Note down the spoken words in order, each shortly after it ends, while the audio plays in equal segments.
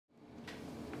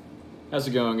How's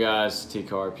it going, guys?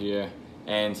 T-Karp here,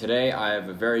 and today I have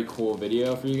a very cool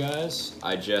video for you guys.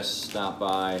 I just stopped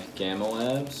by GFUEL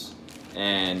Labs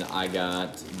and I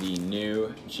got the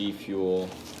new GFUEL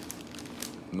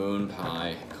Moon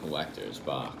Pie Collector's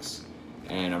Box,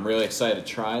 and I'm really excited to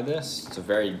try this. It's a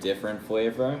very different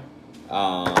flavor.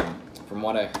 From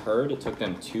what I heard, it took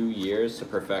them 2 years to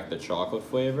perfect the chocolate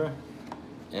flavor,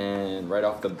 and right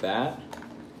off the bat,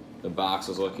 the box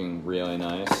is looking really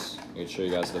nice. I can show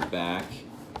you guys the back,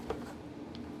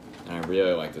 and I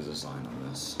really like the design on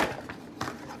this.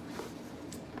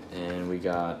 And we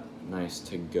got nice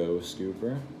to-go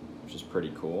scooper, which is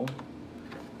pretty cool.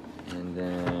 And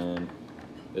then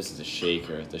this is the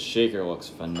shaker. The shaker looks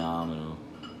phenomenal.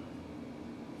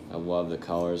 I love the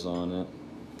colors on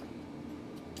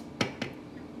it.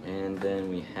 And then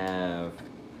we have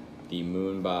the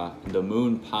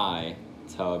moon pie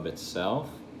tub itself.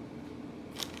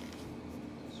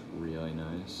 Really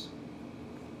nice.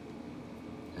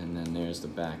 And then there's the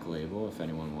back label if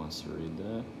anyone wants to read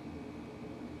that.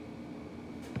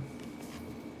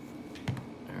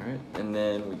 Alright, and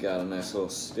then we got a nice little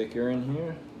sticker in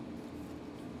here.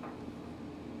 I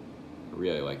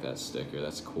really like that sticker,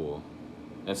 that's cool.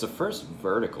 And it's the first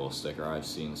vertical sticker I've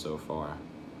seen so far.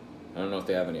 I don't know if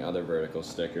they have any other vertical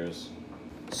stickers.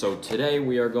 So today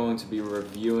we are going to be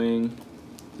reviewing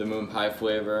the moon pie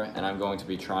flavor, and I'm going to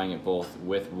be trying it both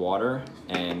with water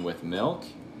and with milk.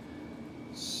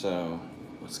 So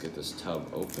let's get this tub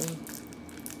open.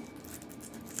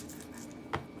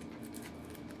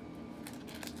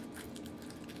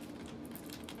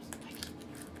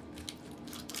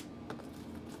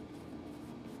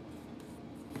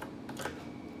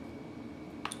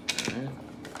 Alright.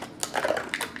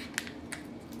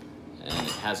 And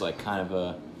it has like kind of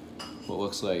a, what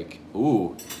looks like,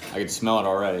 ooh, I can smell it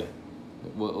already.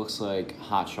 What looks like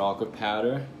hot chocolate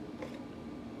powder.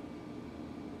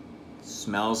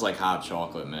 Smells like hot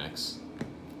chocolate mix.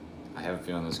 I have a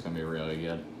feeling this is gonna be really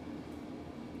good.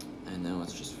 And then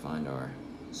let's just find our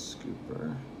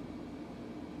scooper.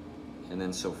 And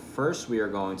then so first we are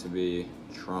going to be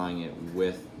trying it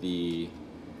with the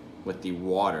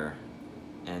water,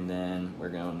 and then we're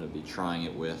going to be trying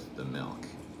it with the milk.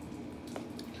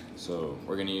 So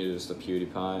we're gonna use the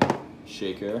PewDiePie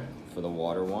shaker for the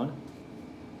water one.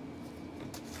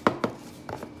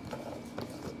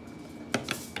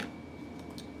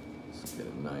 Let's get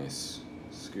a nice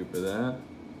scoop of that.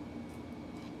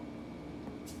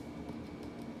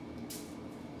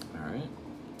 All right.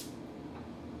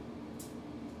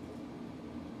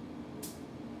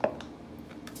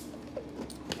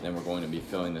 Then we're going to be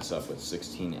filling this up with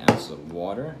 16 ounces of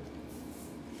water.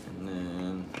 And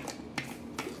then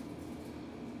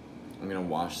I'm gonna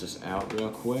wash this out real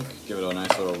quick, give it a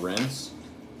nice little rinse.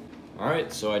 All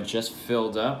right, so I just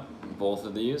filled up both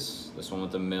of these, this one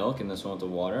with the milk and this one with the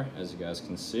water, as you guys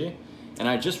can see. And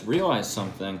I just realized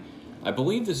something. I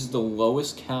believe this is the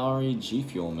lowest calorie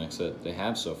GFUEL mix that they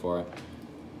have so far.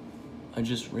 I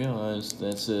just realized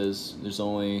that says there's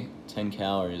only 10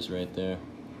 calories right there.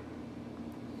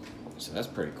 So that's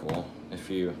pretty cool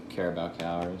if you care about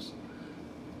calories.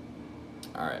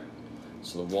 All right,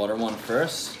 so the water one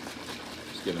first.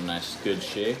 Give it a nice good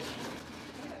shake.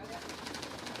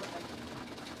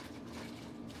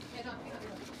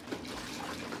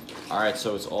 All right,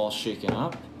 so it's all shaken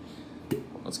up.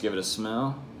 Let's give it a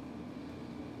smell.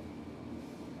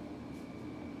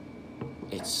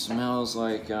 It smells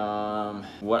like,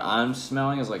 what I'm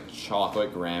smelling is like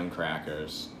chocolate graham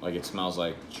crackers. Like it smells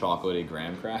like chocolatey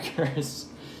graham crackers.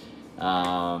 Pick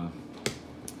up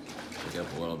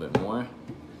a little bit more,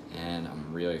 and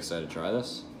I'm really excited to try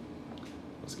this.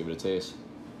 Let's give it a taste.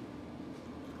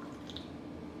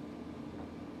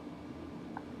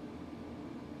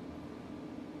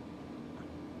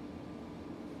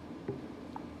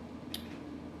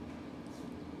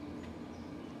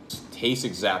 Tastes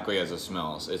exactly as it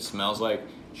smells. It smells like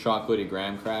chocolatey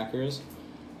graham crackers,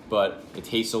 but it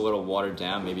tastes a little watered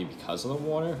down, maybe because of the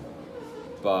water,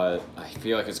 but I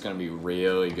feel like it's gonna be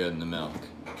really good in the milk.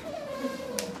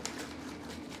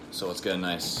 So let's get a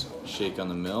nice shake on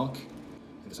the milk.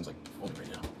 This one's like foaming right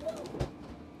now.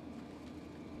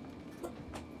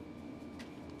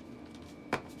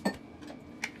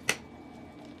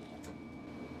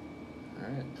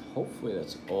 Alright, hopefully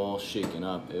that's all shaken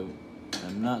up.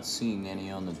 I'm not seeing any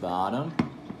on the bottom.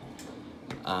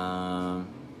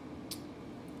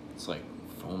 It's like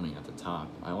foaming at the top.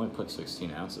 I only put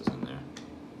 16 ounces in there.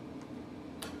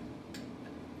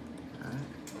 Alright.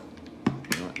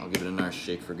 You know what? I'll give it a nice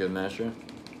shake for good measure.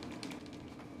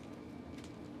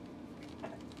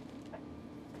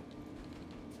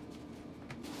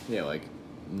 Yeah, like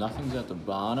nothing's at the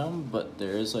bottom, but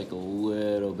there is like a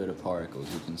little bit of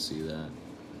particles. You can see that.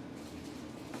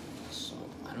 So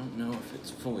I don't know if it's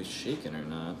fully shaken or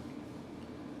not,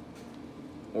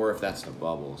 or if that's the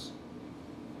bubbles.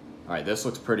 All right, this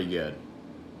looks pretty good.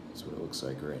 That's what it looks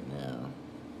like right now.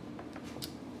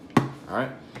 All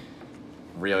right,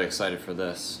 really excited for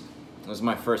this. This is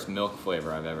my first milk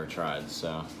flavor I've ever tried,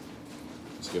 so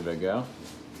let's give it a go.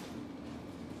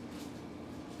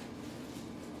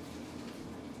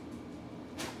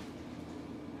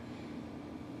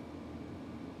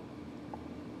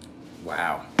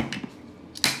 Wow.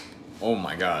 Oh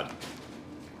my God.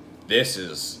 This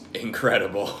is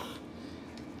incredible.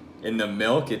 In the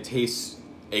milk, it tastes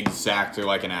exactly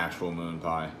like an actual moon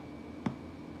pie.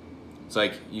 It's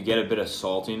like you get a bit of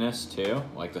saltiness too,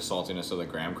 like the saltiness of the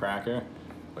graham cracker,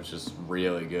 which is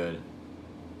really good.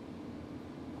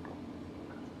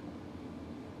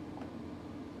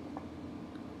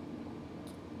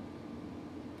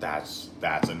 That's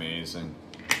amazing.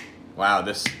 Wow,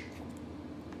 this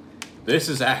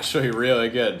is actually really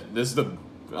good. This is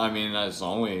that's the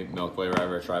only milk flavor I've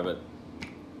ever tried, but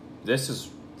this is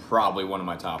probably one of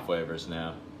my top flavors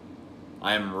now.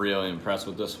 I am really impressed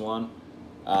with this one.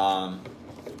 As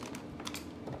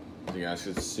you guys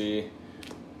can see,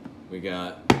 we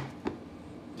got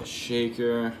the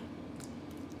shaker,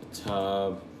 the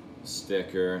tub,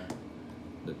 sticker,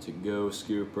 the to-go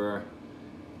scooper,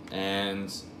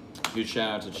 and huge shout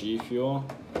out to GFUEL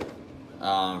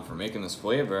for making this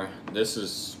flavor. This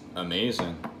is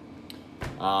amazing.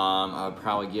 I would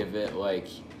probably give it, like,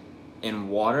 in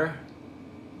water,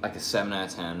 like a 7 out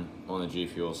of 10 on the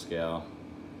GFUEL scale,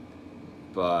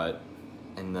 but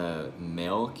in the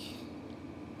milk,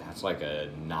 that's like a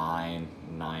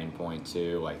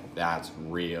 9.2. Like, that's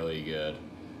really good.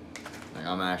 Like,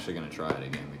 I'm actually gonna try it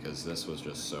again because this was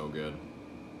just so good.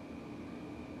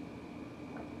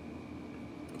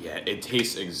 Yeah, it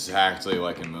tastes exactly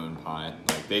like a moon pie.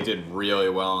 Like, they did really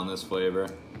well on this flavor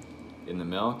in the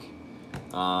milk.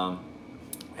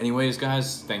 Anyways,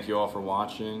 guys, thank you all for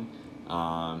watching,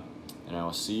 and I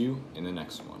will see you in the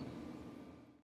next one.